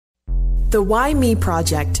The Why Me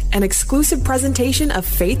Project, an exclusive presentation of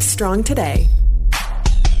Faith Strong Today.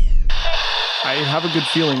 I have a good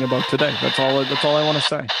feeling about today. That's all I want to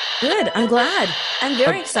say. Good. I'm glad. I'm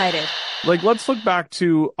very excited. Let's look back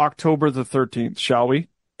to October the 13th, shall we?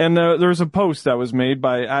 And there's a post that was made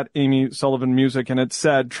by @Amy Sullivan Music, and it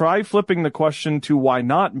said, try flipping the question to why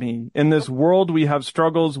not me? In this world, we have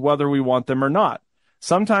struggles whether we want them or not.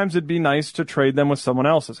 Sometimes it'd be nice to trade them with someone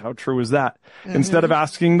else's. How true is that? Mm-hmm. Instead of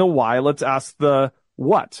asking the why, let's ask the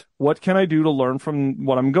what. What can I do to learn from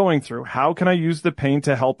what I'm going through? How can I use the pain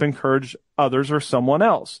to help encourage others or someone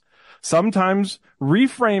else? Sometimes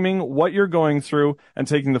reframing what you're going through and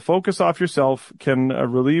taking the focus off yourself can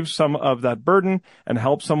relieve some of that burden and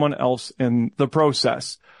help someone else in the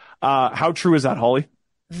process. How true is that, Holly?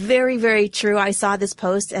 Very, very true. I saw this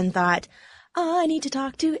post and thought, I need to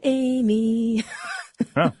talk to Amy.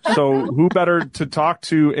 Yeah. So who better to talk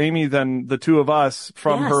to Amy than the two of us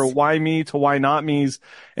from her Why Me to Why Not Me's.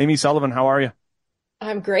 Amy Sullivan, how are you?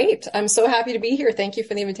 I'm great. I'm so happy to be here. Thank you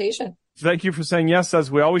for the invitation. Thank you for saying yes. As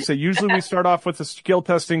we always say, usually we start off with a skill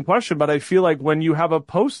testing question, but I feel like when you have a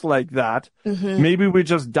post like that, maybe we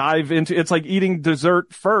just dive into, it's like eating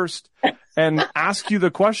dessert first and ask you the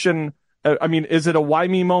question. I mean, is it a why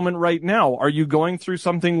me moment right now? Are you going through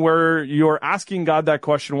something where you're asking God that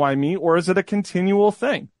question, why me? Or is it a continual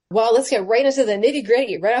thing? Well, let's get right into the nitty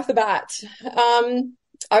gritty right off the bat.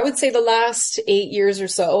 I would say the last 8 years or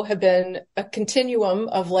so have been a continuum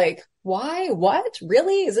of like, why, what,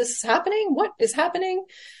 really? Is this happening? What is happening?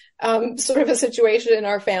 Sort of a situation in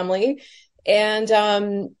our family.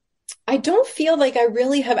 And, I don't feel like I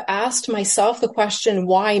really have asked myself the question,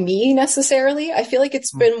 why me necessarily? I feel like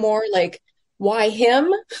it's been more like, why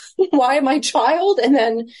him? Why my child? And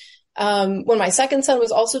then, when my second son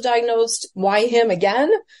was also diagnosed, why him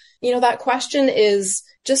again? You know, that question is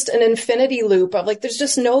just an infinity loop of like, there's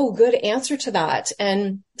just no good answer to that.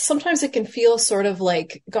 And sometimes it can feel sort of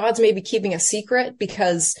like God's maybe keeping a secret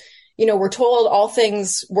because, you know, we're told all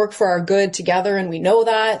things work for our good together and we know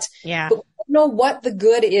that. Yeah. But we don't know what the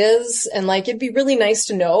good is. And like, it'd be really nice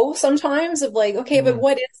to know sometimes of like, okay, but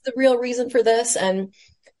what is the real reason for this? And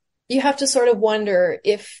you have to sort of wonder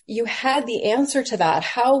if you had the answer to that,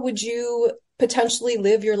 how would you potentially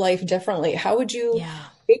live your life differently? How would you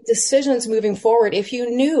make decisions moving forward if you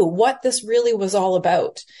knew what this really was all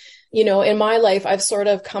about? You know, in my life, I've sort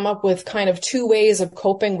of come up with kind of two ways of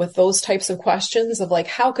coping with those types of questions of like,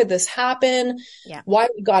 how could this happen? Yeah. Why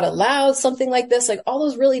would God allow something like this? Like all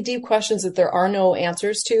those really deep questions that there are no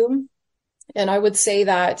answers to. And I would say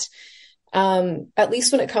that, at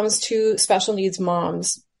least when it comes to special needs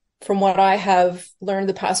moms, from what I have learned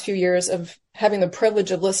the past few years of having the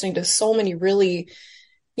privilege of listening to so many really,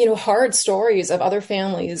 you know, hard stories of other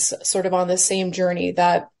families sort of on this same journey,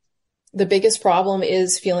 that the biggest problem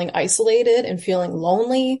is feeling isolated and feeling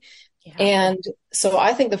lonely. Yeah. And so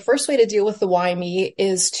I think the first way to deal with the why me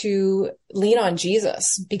is to lean on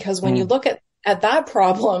Jesus, because when you look at that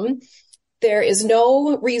problem, there is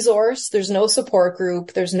no resource, there's no support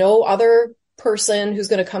group, there's no other person who's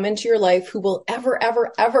going to come into your life who will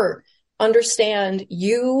ever understand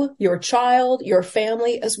you, your child, your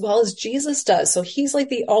family, as well as Jesus does. So he's like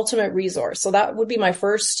the ultimate resource. So that would be my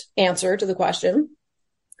first answer to the question.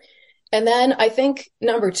 And then I think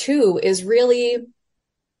number two is really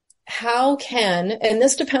how can, and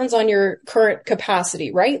this depends on your current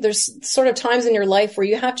capacity, right? There's sort of times in your life where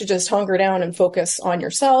you have to just hunker down and focus on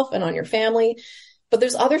yourself and on your family. But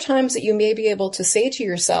there's other times that you may be able to say to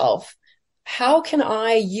yourself, how can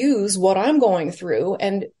I use what I'm going through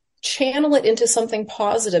and channel it into something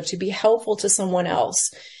positive to be helpful to someone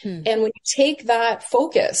else? And when you take that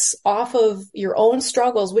focus off of your own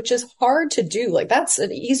struggles, which is hard to do, like that's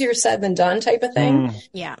an easier said than done type of thing.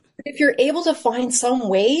 Yeah. If you're able to find some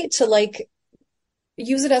way to like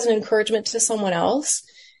use it as an encouragement to someone else,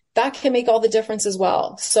 that can make all the difference as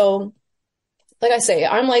well. So like I say,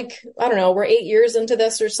 I'm like, I don't know, we're 8 years into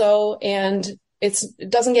this or so, and it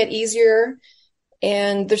doesn't get easier.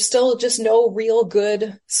 And there's still just no real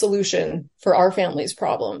good solution for our family's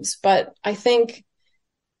problems. But I think,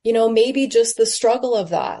 you know, maybe just the struggle of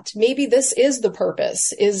that, maybe this is the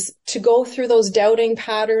purpose, is to go through those doubting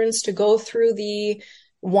patterns, to go through the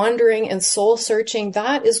wondering and soul searching.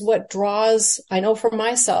 That is what draws, I know for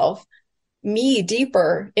myself, me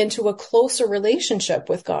deeper into a closer relationship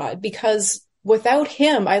with God, because without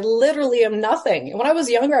him, I literally am nothing. When I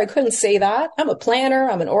was younger, I couldn't say that. I'm a planner.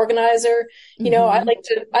 I'm an organizer. You know, I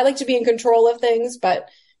like to be in control of things, but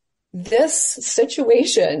this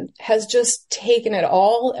situation has just taken it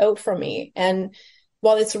all out from me. And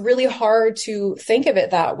while it's really hard to think of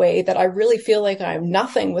it that way, that I really feel like I'm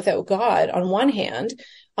nothing without God on one hand,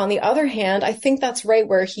 on the other hand, I think that's right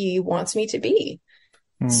where he wants me to be.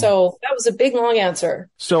 So that was a big, long answer.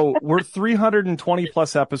 So we're 320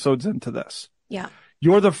 plus episodes into this. Yeah.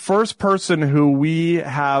 You're the first person who we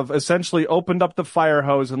have essentially opened up the fire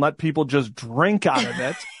hose and let people just drink out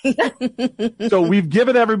of it. So we've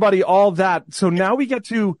given everybody all that. So now we get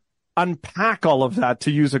to unpack all of that,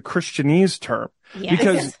 to use a Christianese term,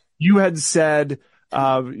 because you had said,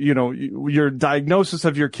 your diagnosis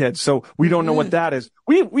of your kids. So we don't know what that is.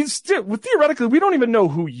 We still, theoretically, we don't even know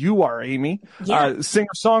who you are, Amy. Yeah. Singer,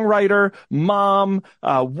 songwriter, mom,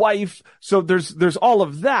 wife. So there's all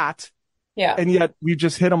of that. Yeah. And yet we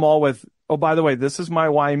just hit them all with, oh, by the way, this is my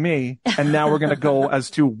why me. And now we're going to go as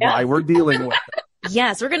to why we're dealing with it.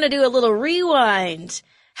 Yes, we're going to do a little rewind.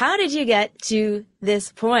 How did you get to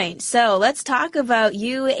this point? So let's talk about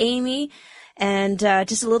you, Amy, and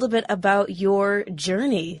just a little bit about your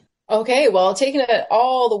journey. Okay, well, taking it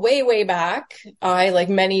all the way, way back, I, like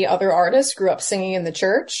many other artists, grew up singing in the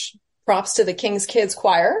church. Props to the King's Kids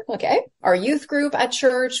Choir. Okay. Our youth group at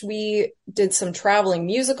church, we did some traveling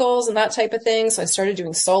musicals and that type of thing. So I started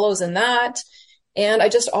doing solos in that. And I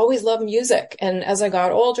just always loved music. And as I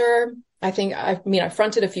got older, I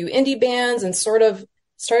fronted a few indie bands and sort of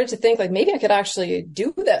started to think like, maybe I could actually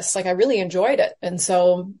do this. Like I really enjoyed it. And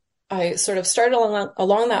so I sort of started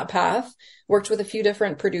along that path, worked with a few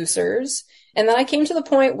different producers. And then I came to the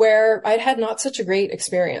point where I'd had not such a great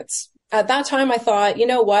experience. At that time, I thought, you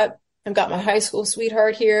know what? I've got my high school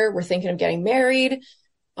sweetheart here. We're thinking of getting married.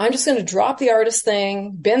 I'm just going to drop the artist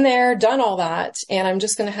thing, been there, done all that. And I'm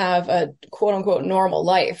just going to have a quote unquote normal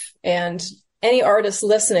life. And any artists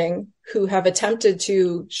listening who have attempted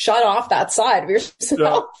to shut off that side of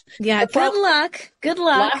yourself. Yeah. Good luck. Good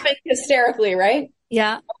luck. Laughing hysterically, right?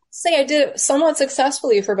 Yeah. Say I did it somewhat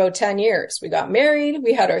successfully for about 10 years. We got married.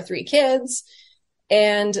 We had our 3 kids.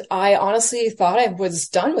 And I honestly thought I was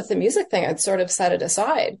done with the music thing. I'd sort of set it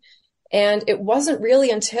aside. And it wasn't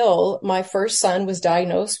really until my first son was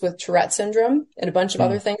diagnosed with Tourette syndrome and a bunch of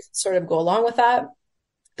other things that sort of go along with that,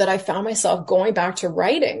 that I found myself going back to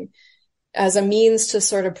writing as a means to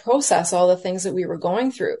sort of process all the things that we were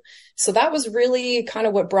going through. So that was really kind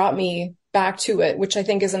of what brought me back to it, which I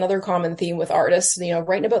think is another common theme with artists,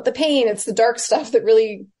 writing about the pain. It's the dark stuff that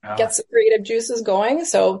really gets the creative juices going.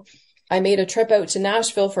 So I made a trip out to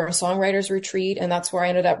Nashville for a songwriters retreat, and that's where I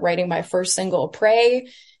ended up writing my first single, Pray.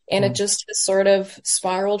 And it just sort of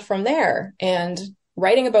spiraled from there. And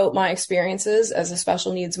writing about my experiences as a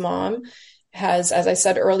special needs mom has, as I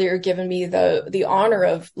said earlier, given me the honor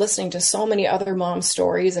of listening to so many other mom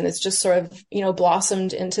stories. And it's just sort of,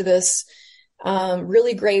 blossomed into this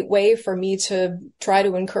really great way for me to try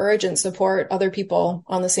to encourage and support other people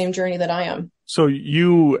on the same journey that I am. So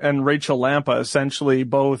you and Rachel Lampa essentially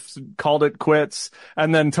both called it quits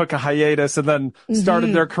and then took a hiatus and then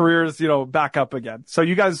started their careers, back up again. So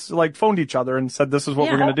you guys phoned each other and said, this is what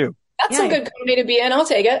we're going to do. That's a good company to be in. I'll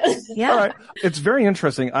take it. Yeah. All right. It's very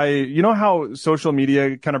interesting. You know how social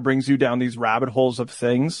media kind of brings you down these rabbit holes of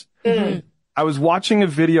things? Mm-hmm. I was watching a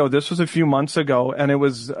video, this was a few months ago, and it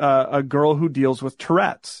was a girl who deals with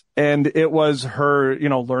Tourette's. And it was her,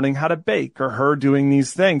 learning how to bake or her doing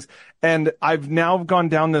these things. And I've now gone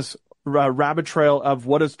down this rabbit trail of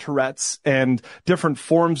what is Tourette's and different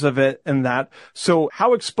forms of it and that. So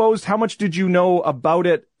how much did you know about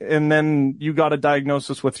it? And then you got a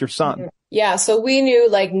diagnosis with your son. Yeah. So we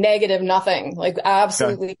knew negative nothing,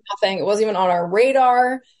 absolutely nothing. It wasn't even on our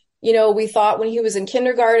radar. We thought when he was in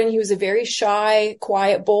kindergarten, he was a very shy,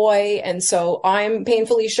 quiet boy. And so I'm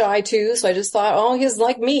painfully shy too. So I just thought, oh, he's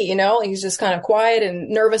like me, he's just kind of quiet and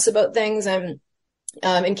nervous about things. And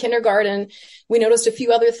in kindergarten, we noticed a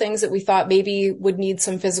few other things that we thought maybe would need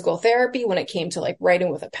some physical therapy when it came to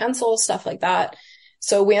writing with a pencil, stuff like that.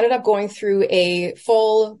 So we ended up going through a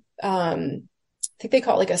full, I think they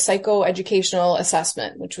call it a psychoeducational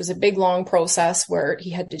assessment, which was a big, long process where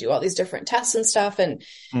he had to do all these different tests and stuff. And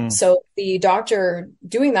so the doctor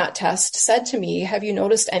doing that test said to me, have you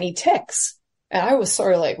noticed any tics? And I was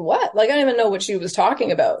sort of like, what? I don't even know what she was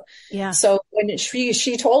talking about. Yeah. So when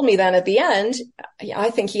she told me then at the end, I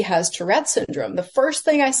think he has Tourette syndrome. The first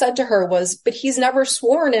thing I said to her was, but he's never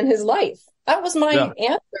sworn in his life. That was my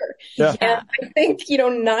answer. Yeah. And I think,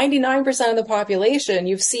 99% of the population,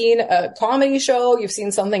 you've seen a comedy show, you've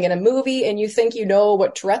seen something in a movie, and you think you know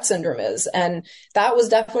what Tourette syndrome is. And that was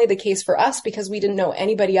definitely the case for us because we didn't know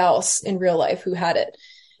anybody else in real life who had it.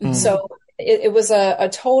 So it was a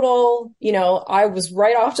total, I was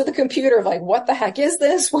right off to the computer of what the heck is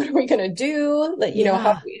this? What are we going to do?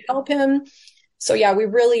 How do we help him? So yeah, we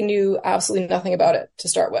really knew absolutely nothing about it to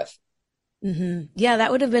start with. Mm-hmm. Yeah,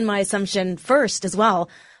 that would have been my assumption first as well.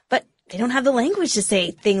 But they don't have the language to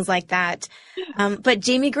say things like that. But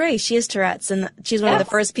Jamie Gray, she has Tourette's, and she's one of the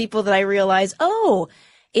first people that I realized,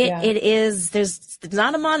 it is, there's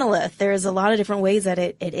not a monolith. There's a lot of different ways that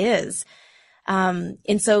it is.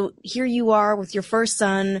 And so here you are with your first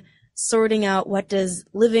son, sorting out what does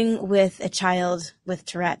living with a child with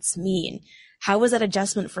Tourette's mean? How was that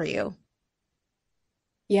adjustment for you?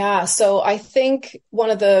 Yeah, so I think one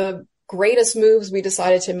of the greatest moves we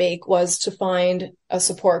decided to make was to find a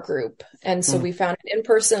support group. And so we found an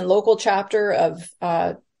in-person local chapter of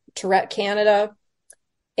Tourette Canada,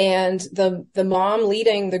 and the mom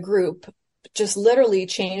leading the group just literally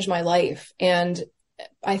changed my life. And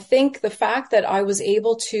I think the fact that I was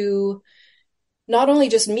able to not only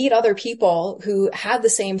just meet other people who had the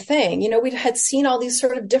same thing, we had seen all these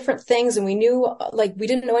sort of different things, and we knew, like, we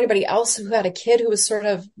didn't know anybody else who had a kid who was sort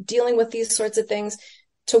of dealing with these sorts of things.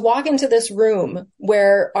 To walk into this room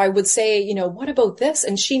where I would say, what about this?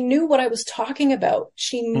 And she knew what I was talking about.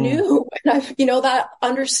 She knew, and that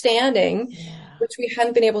understanding, which we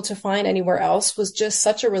hadn't been able to find anywhere else, was just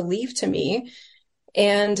such a relief to me.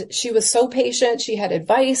 And she was so patient. She had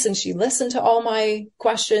advice, and she listened to all my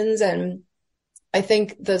questions. And I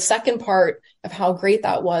think the second part of how great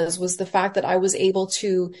that was the fact that I was able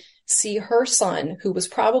to see her son, who was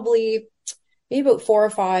probably maybe about 4 or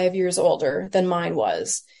 5 years older than mine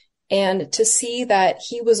was, and to see that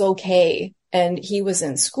he was okay, and he was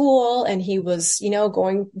in school, and he was,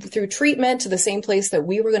 going through treatment to the same place that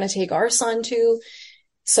we were going to take our son to.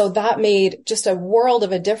 So that made just a world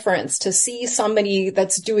of a difference to see somebody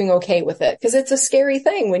that's doing okay with it. Because it's a scary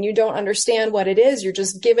thing when you don't understand what it is. You're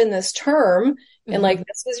just given this term and like,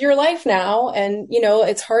 this is your life now. And,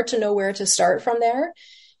 it's hard to know where to start from there.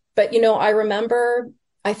 But, I remember,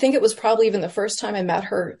 I think it was probably even the first time I met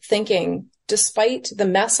her, thinking, despite the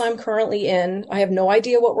mess I'm currently in, I have no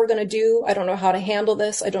idea what we're going to do. I don't know how to handle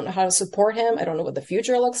this. I don't know how to support him. I don't know what the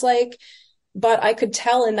future looks like. But I could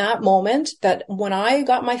tell in that moment that when I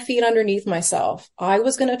got my feet underneath myself, I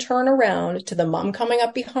was going to turn around to the mom coming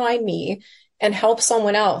up behind me and help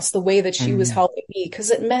someone else the way that she was helping me,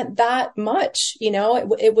 because it meant that much.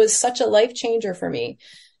 It was such a life changer for me.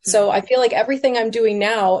 So I feel like everything I'm doing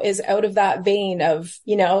now is out of that vein of,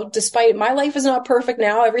 despite my life is not perfect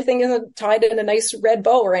now, everything isn't tied in a nice red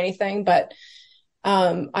bow or anything, but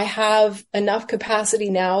I have enough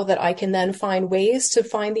capacity now that I can then find ways to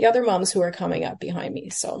find the other moms who are coming up behind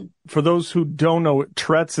me. So for those who don't know,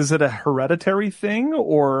 Tourette's, is it a hereditary thing,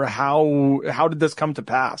 or how did this come to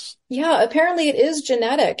pass? Yeah, apparently it is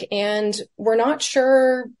genetic, and we're not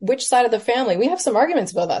sure which side of the family. We have some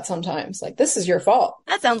arguments about that sometimes. Like, this is your fault.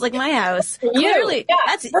 That sounds like my house. Clearly, yeah,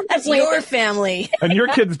 that's your family. And your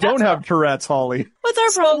kids don't have Tourette's, Holly. What's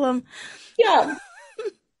our problem? Yeah.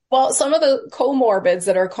 Well, some of the comorbids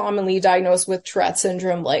that are commonly diagnosed with Tourette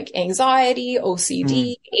syndrome, like anxiety,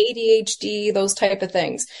 OCD, ADHD, those type of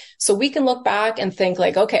things. So we can look back and think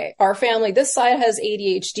like, okay, our family, this side has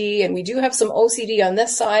ADHD, and we do have some OCD on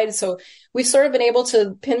this side. So we've sort of been able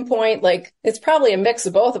to pinpoint, like, it's probably a mix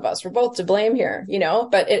of both of us. We're both to blame here,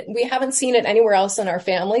 but we haven't seen it anywhere else in our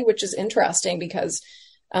family, which is interesting because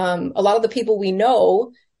a lot of the people we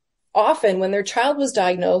know, often when their child was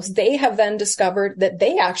diagnosed, they have then discovered that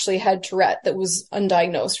they actually had Tourette that was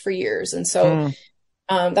undiagnosed for years. And so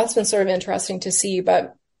that's been sort of interesting to see.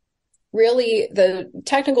 But really, the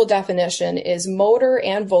technical definition is motor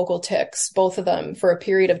and vocal tics, both of them, for a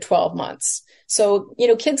period of 12 months. So,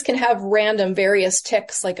 kids can have random various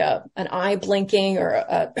tics, like an eye blinking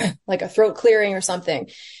or like a throat clearing or something.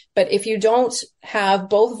 But if you don't have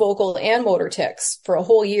both vocal and motor tics for a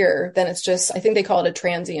whole year, then it's just, I think they call it a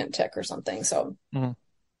transient tic or something. So,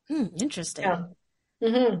 interesting.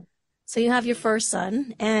 Yeah. So you have your first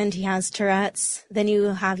son, and he has Tourette's. Then you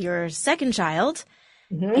have your second child,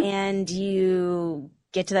 and you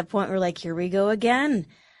get to that point where, like, here we go again.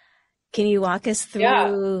 Can you walk us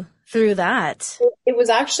through that? It was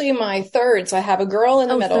actually my third. So I have a girl in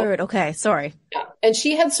the middle. Third. Okay. Sorry. Yeah. And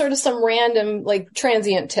she had sort of some random, like,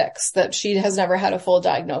 transient tics that she has never had a full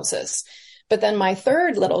diagnosis. But then my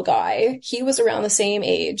third little guy, he was around the same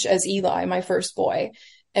age as Eli, my first boy.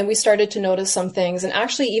 And we started to notice some things. And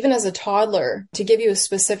actually, even as a toddler, to give you a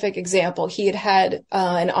specific example, he had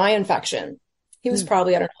an eye infection. He was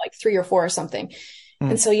probably, I don't know, like 3 or 4 or something.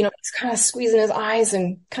 And so, he's kind of squeezing his eyes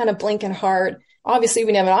and kind of blinking hard. Obviously,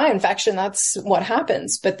 when you have an eye infection, that's what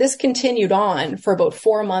happens. But this continued on for about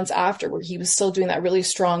 4 months after, where he was still doing that really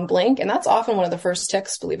strong blink. And that's often one of the first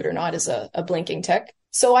tics, believe it or not, is a blinking tic.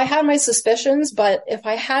 So I had my suspicions, but if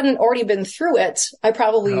I hadn't already been through it, I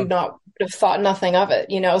probably would have thought nothing of it,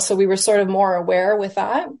 So we were sort of more aware with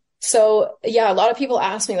that. So yeah, a lot of people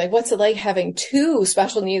ask me, like, what's it like having two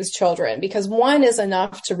special needs children? Because one is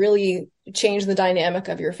enough to really change the dynamic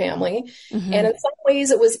of your family. Mm-hmm. And in some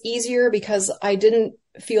ways it was easier because I didn't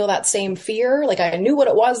feel that same fear. Like I knew what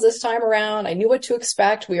it was this time around. I knew what to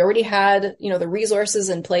expect. We already had, the resources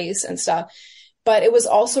in place and stuff. But it was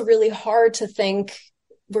also really hard to think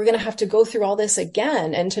we're going to have to go through all this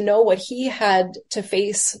again and to know what he had to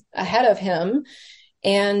face ahead of him.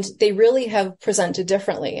 And they really have presented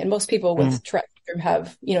differently. And most people with Tourette syndrome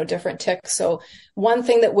have, different tics. So one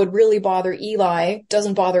thing that would really bother Eli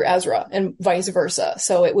doesn't bother Ezra and vice versa.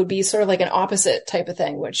 So it would be sort of like an opposite type of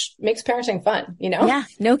thing, which makes parenting fun, Yeah,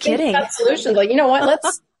 no kidding. Solutions like, you know what,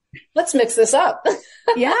 let's mix this up.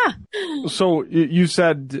 Yeah. So you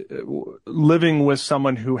said living with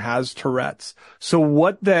someone who has Tourette's. So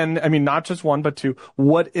what then, I mean, not just one, but two,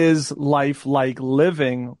 what is life like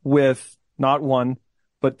living with not one,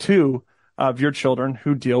 but two of your children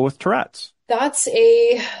who deal with Tourette's? That's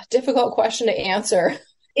a difficult question to answer.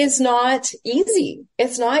 It's not easy.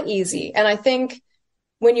 It's not easy. And I think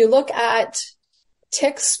when you look at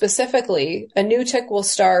tics specifically, a new tic will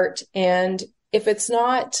start. And if it's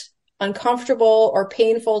not uncomfortable or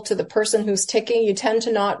painful to the person who's ticking, you tend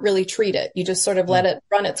to not really treat it. You just sort of let it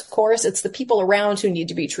run its course. It's the people around who need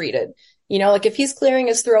to be treated. Like if he's clearing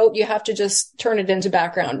his throat, you have to just turn it into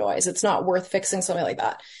background noise. It's not worth fixing something like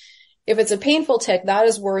that. If it's a painful tic, that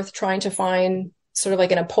is worth trying to find sort of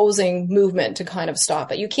like an opposing movement to kind of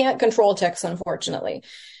stop it. You can't control tics, unfortunately.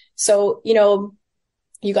 So,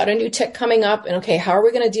 you got a new tic coming up and okay, how are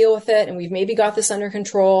we going to deal with it? And we've maybe got this under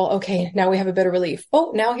control. Okay, now we have a bit of relief.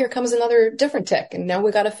 Oh, now here comes another different tic. And now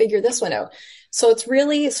we got to figure this one out. So it's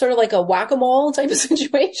really sort of like a whack-a-mole type of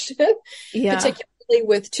situation, particularly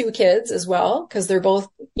with two kids as well, because they're both,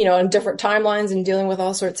 in different timelines and dealing with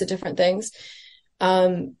all sorts of different things.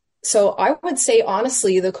 So I would say,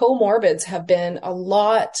 honestly, the comorbids have been a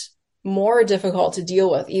lot more difficult to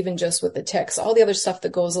deal with, even just with the tics, all the other stuff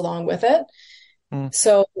that goes along with it.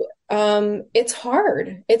 So, it's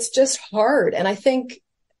hard. It's just hard. And I think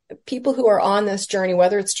people who are on this journey,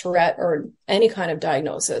 whether it's Tourette or any kind of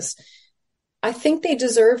diagnosis, I think they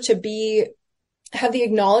deserve to have the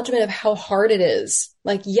acknowledgement of how hard it is.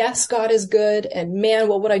 Like, yes, God is good. And man,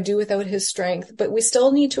 what would I do without his strength? But we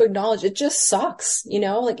still need to acknowledge it just sucks,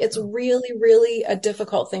 like it's really, really a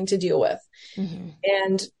difficult thing to deal with. Mm-hmm.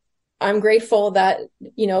 And I'm grateful that,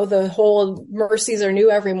 the whole mercies are new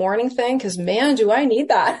every morning thing, because man, do I need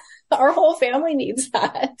that. Our whole family needs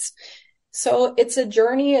that. So it's a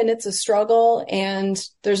journey and it's a struggle and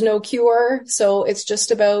there's no cure. So it's just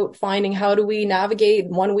about finding how do we navigate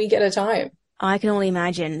 1 week at a time. I can only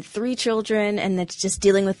imagine 3 children and it's just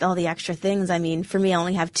dealing with all the extra things. I mean, for me, I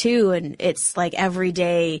only have 2 and it's like every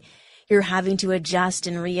day you're having to adjust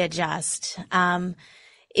and readjust.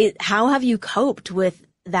 How have you coped with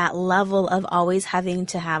that level of always having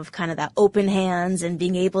to have kind of that open hands and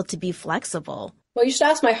being able to be flexible? Well, you should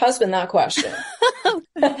ask my husband that question.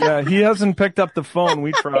 Yeah, he hasn't picked up the phone.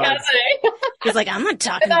 We tried. He's like, I'm not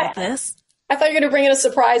talking about this. I thought you were going to bring in a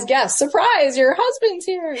surprise guest. Surprise, your husband's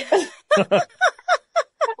here.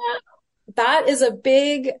 That is a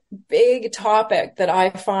big, big topic that I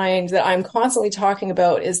find that I'm constantly talking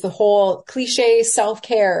about is the whole cliche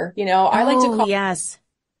self-care. I like to call yes.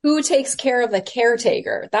 Who takes care of the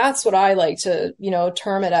caretaker? That's what I like to,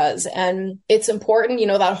 term it as. And it's important,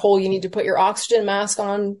 that whole, you need to put your oxygen mask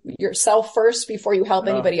on yourself first before you help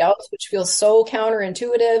anybody else, which feels so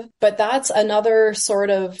counterintuitive. But that's another sort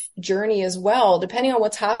of journey as well. Depending on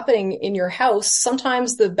what's happening in your house,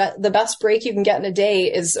 sometimes the best break you can get in a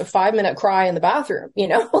day is a 5-minute cry in the bathroom,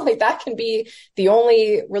 like that can be the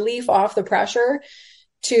only relief off the pressure.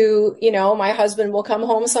 To, my husband will come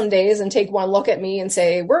home some days and take one look at me and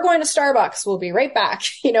say, we're going to Starbucks. We'll be right back.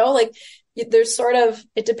 There's sort of,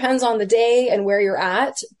 it depends on the day and where you're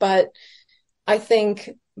at. But I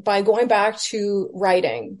think by going back to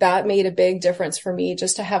writing, that made a big difference for me,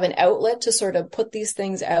 just to have an outlet to sort of put these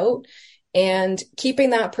things out and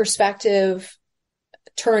keeping that perspective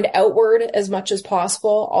turned outward as much as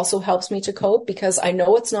possible also helps me to cope, because I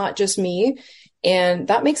know it's not just me. And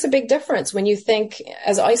that makes a big difference when you think,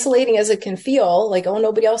 as isolating as it can feel, like, oh,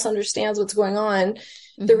 nobody else understands what's going on.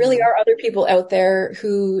 Mm-hmm. There really are other people out there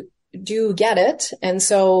who do get it. And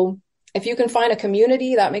so if you can find a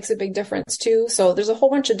community, that makes a big difference too. So there's a whole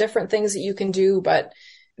bunch of different things that you can do, but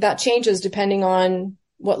that changes depending on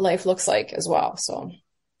what life looks like as well. So.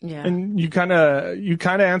 Yeah. And you kind of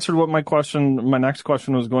answered what my next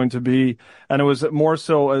question was going to be. And it was more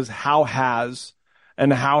so as how has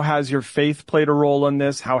your faith played a role in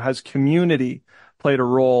this? How has community played a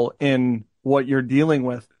role in what you're dealing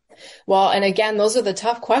with? Well, and again, those are the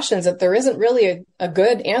tough questions that there isn't really a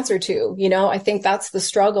good answer to. You know, I think that's the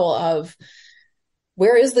struggle of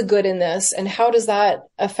where is the good in this and how does that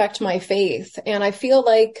affect my faith? And I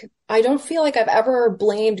don't feel like I've ever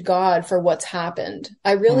blamed God for what's happened.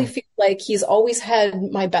 I really feel like he's always had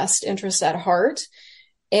my best interest at heart.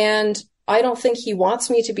 And I don't think he wants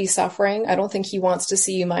me to be suffering. I don't think he wants to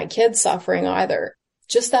see my kids suffering either.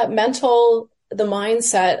 Just that the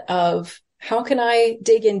mindset of, how can I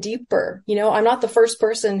dig in deeper? You know, I'm not the first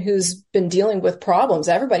person who's been dealing with problems.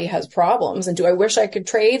 Everybody has problems. And do I wish I could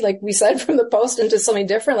trade, like we said from the post, into something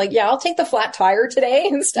different? Like, yeah, I'll take the flat tire today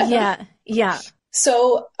instead. Yeah.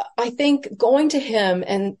 So I think going to him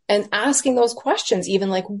and asking those questions, even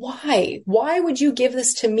like, why would you give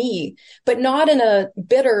this to me? But not in a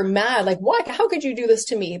bitter, mad, like, why, how could you do this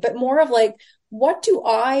to me? But more of like, what do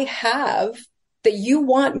I have that you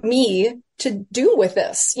want me to do with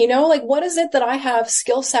this? You know, like, what is it that I have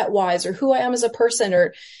skill set wise, or who I am as a person,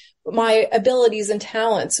 or my abilities and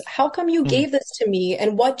talents? How come you gave this to me,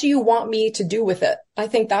 and what do you want me to do with it? I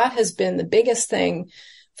think that has been the biggest thing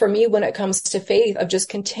for me when it comes to faith, of just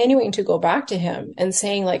continuing to go back to him and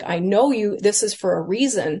saying, like, I know this is for a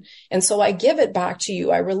reason. And so I give it back to you.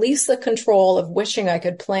 I release the control of wishing I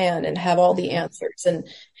could plan and have all the answers,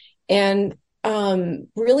 and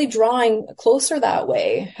really drawing closer that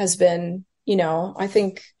way has been, you know, I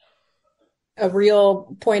think a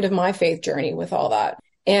real point of my faith journey with all that.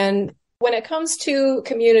 And when it comes to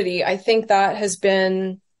community, I think that has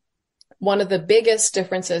been one of the biggest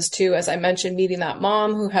differences too, as I mentioned, meeting that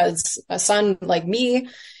mom who has a son like me.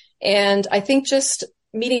 And I think just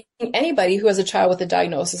meeting anybody who has a child with a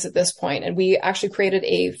diagnosis at this point. And we actually created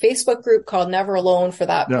a Facebook group called Never Alone for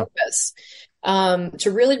that purpose.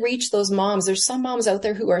 To really reach those moms. There's some moms out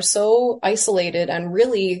there who are so isolated and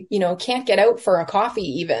really, you know, can't get out for a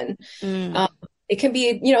coffee even. It can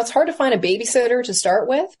be, you know, it's hard to find a babysitter to start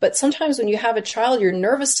with, but sometimes when you have a child, you're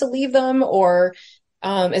nervous to leave them, or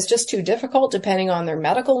it's just too difficult depending on their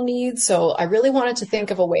medical needs. So I really wanted to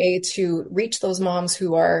think of a way to reach those moms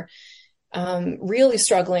who are really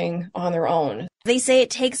struggling on their own. They say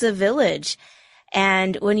it takes a village.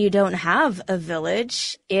 And when you don't have a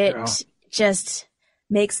village, it just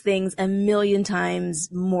makes things a million times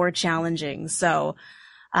more challenging. So,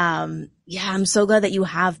 I'm so glad that you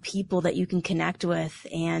have people that you can connect with.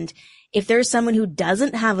 And if there's someone who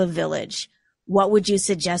doesn't have a village, what would you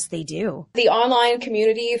suggest they do? The online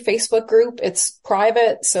community Facebook group, it's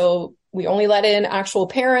private. So we only let in actual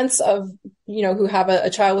parents of, you know, who have a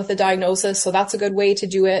child with a diagnosis. So that's a good way to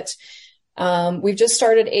do it. We've just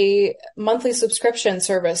started a monthly subscription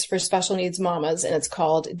service for special needs mamas, and it's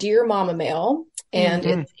called Dear Mama Mail. And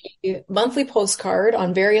it's a monthly postcard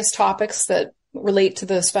on various topics that relate to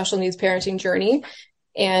the special needs parenting journey.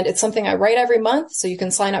 And it's something I write every month. So you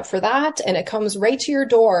can sign up for that, and it comes right to your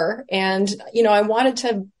door. And, you know, I wanted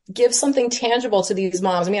to give something tangible to these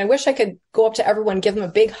moms. I mean, I wish I could go up to everyone, give them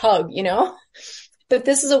a big hug, you know, but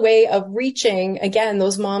this is a way of reaching, again,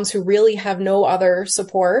 those moms who really have no other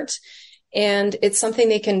support. And it's something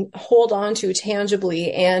they can hold on to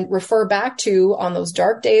tangibly and refer back to on those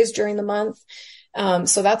dark days during the month.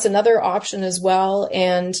 So that's another option as well.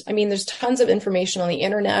 And I mean, there's tons of information on the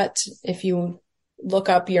internet if you look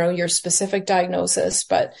up, you know, your specific diagnosis,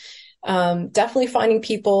 but definitely finding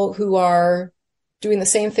people who are doing the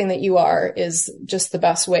same thing that you are is just the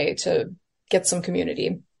best way to get some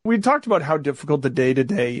community. We talked about how difficult the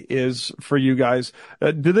day-to-day is for you guys.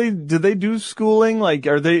 Do they do schooling? Like,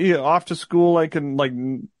 are they off to school like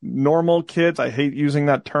normal kids? I hate using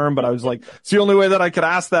that term, but I was like, it's the only way that I could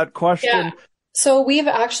ask that question. Yeah. So we've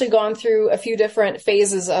actually gone through a few different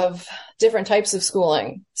phases of different types of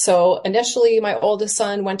schooling. So initially, my oldest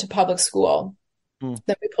son went to public school.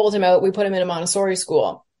 Then we pulled him out. We put him in a Montessori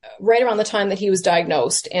school right around the time that he was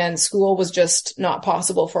diagnosed, and school was just not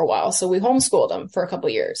possible for a while. So we homeschooled him for a couple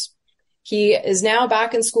of years. He is now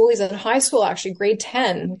back in school. He's in high school, actually, grade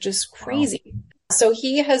 10, which is crazy. Wow. So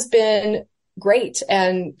he has been great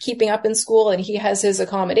and keeping up in school, and he has his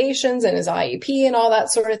accommodations and his IEP and all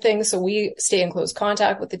that sort of thing. So we stay in close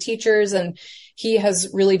contact with the teachers, and he has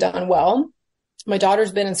really done well. My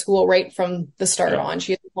daughter's been in school right from the start on.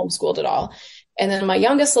 She hasn't homeschooled at all. And then my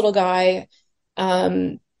youngest little guy,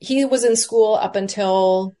 he was in school up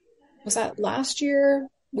until, was that last year?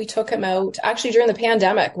 We took him out actually during the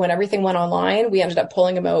pandemic when everything went online. We ended up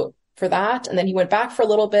pulling him out for that. And then he went back for a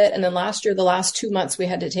little bit. And then last year, the last 2 months, we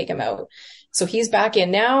had to take him out. So he's back in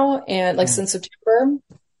now and since September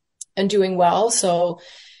and doing well. So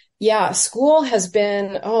yeah, school has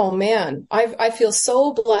been, oh man, I feel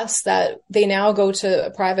so blessed that they now go to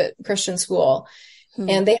a private Christian school.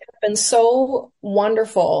 And they have been so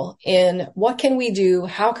wonderful in what can we do?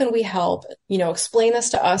 How can we help? Explain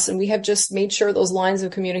this to us. And we have just made sure those lines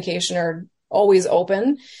of communication are always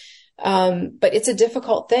open. But it's a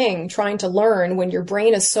difficult thing trying to learn when your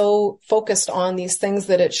brain is so focused on these things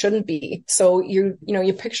that it shouldn't be. So you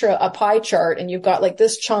picture a pie chart and you've got like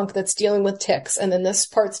this chunk that's dealing with tics, and then this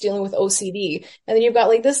part's dealing with OCD. And then you've got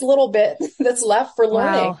like this little bit that's left for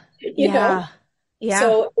learning, you know? Yeah.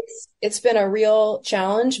 So it's been a real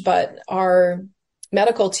challenge, but our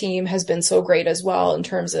medical team has been so great as well in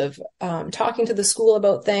terms of talking to the school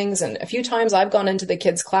about things. And a few times I've gone into the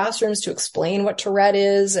kids' classrooms to explain what Tourette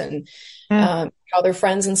is and how their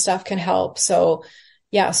friends and stuff can help. So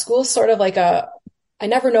yeah, school's sort of like I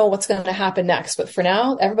never know what's going to happen next, but for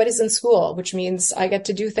now, everybody's in school, which means I get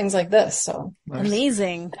to do things like this. So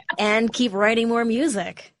amazing. And keep writing more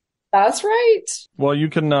music. That's right. Well, you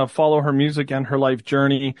can follow her music and her life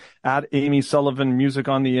journey at Amy Sullivan Music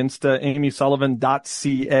on the Insta,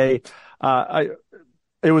 amysullivan.ca.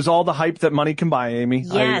 It was all the hype that money can buy, Amy.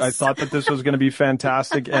 Yes. I thought that this was going to be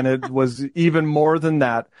fantastic, and it was even more than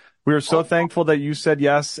that. We are so thankful that you said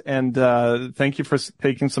yes, and thank you for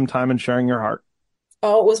taking some time and sharing your heart.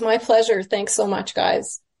 Oh, it was my pleasure. Thanks so much,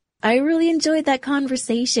 guys. I really enjoyed that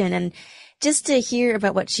conversation, and just to hear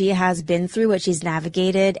about what she has been through, what she's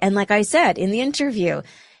navigated. And like I said in the interview,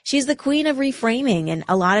 she's the queen of reframing. And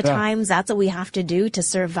a lot of times that's what we have to do to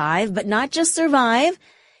survive, but not just survive,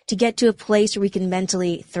 to get to a place where we can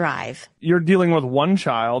mentally thrive. You're dealing with one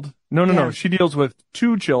child. No. She deals with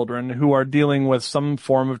two children who are dealing with some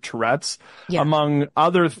form of Tourette's, among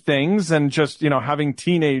other things, and just, having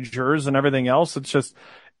teenagers and everything else.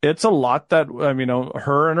 It's a lot that,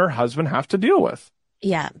 her and her husband have to deal with.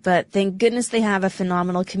 Yeah, but thank goodness they have a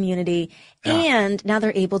phenomenal community, and now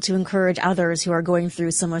they're able to encourage others who are going through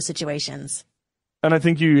similar situations. And I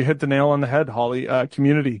think you hit the nail on the head, Holly,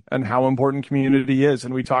 community and how important community is.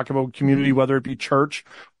 And we talk about community, whether it be church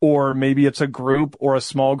or maybe it's a group or a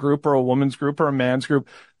small group or a woman's group or a man's group,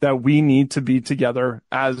 that we need to be together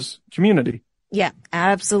as community. Yeah,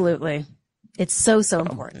 absolutely. It's so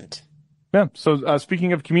important. Yeah. So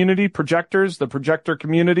speaking of community, projectors, the projector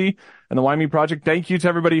community and the Why Me Project, thank you to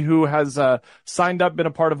everybody who has signed up, been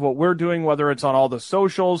a part of what we're doing, whether it's on all the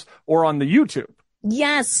socials or on the YouTube.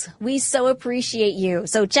 Yes, we so appreciate you.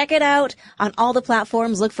 So check it out on all the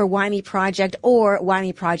platforms. Look for Why Me Project or Why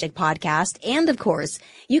Me Project Podcast. And of course,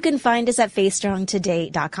 you can find us at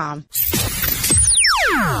faithstrongtoday.com.